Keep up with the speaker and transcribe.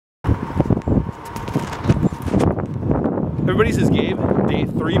Everybody, says Gabe, day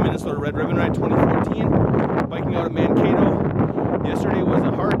 3 Minnesota Red Ribbon Ride 2014, biking out of Mankato. Yesterday was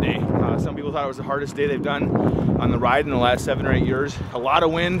a hard day. Some people thought it was the hardest day they've done on the ride in the last 7 or 8 years. A lot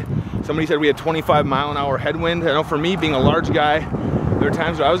of wind. Somebody said we had 25-mile-an-hour headwind. I know for me, being a large guy, there were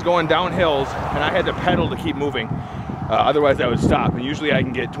times where I was going down hills and I had to pedal to keep moving. Otherwise I would stop, and usually I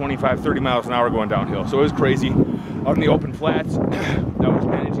can get 25-30 miles an hour going downhill. So it was crazy. Out in the open flats, I was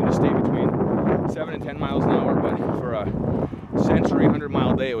managing to stay between 7 and 10 miles an hour, but for a century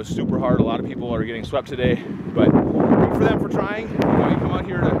 100-mile day, it was super hard. A lot of people are getting swept today, but good for them for trying. You know, you come out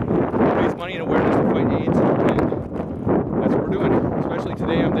here to raise money and awareness to fight AIDS, and that's what we're doing. Especially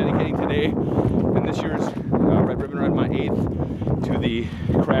today, I'm dedicating today and this year's Red Ribbon Ride, my 8th, to the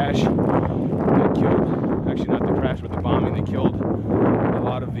crash that killed, actually not the crash, but the bombing that killed a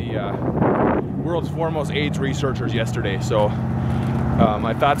lot of the world's foremost AIDS researchers yesterday. So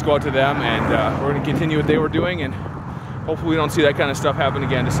my thoughts go out to them, and we're going to continue what they were doing, and hopefully we don't see that kind of stuff happen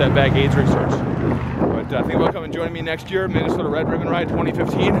again to set back AIDS research. But think about coming and joining me next year, Minnesota Red Ribbon Ride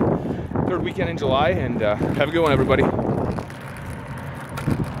 2015, 3rd weekend in July, and have a good one, everybody.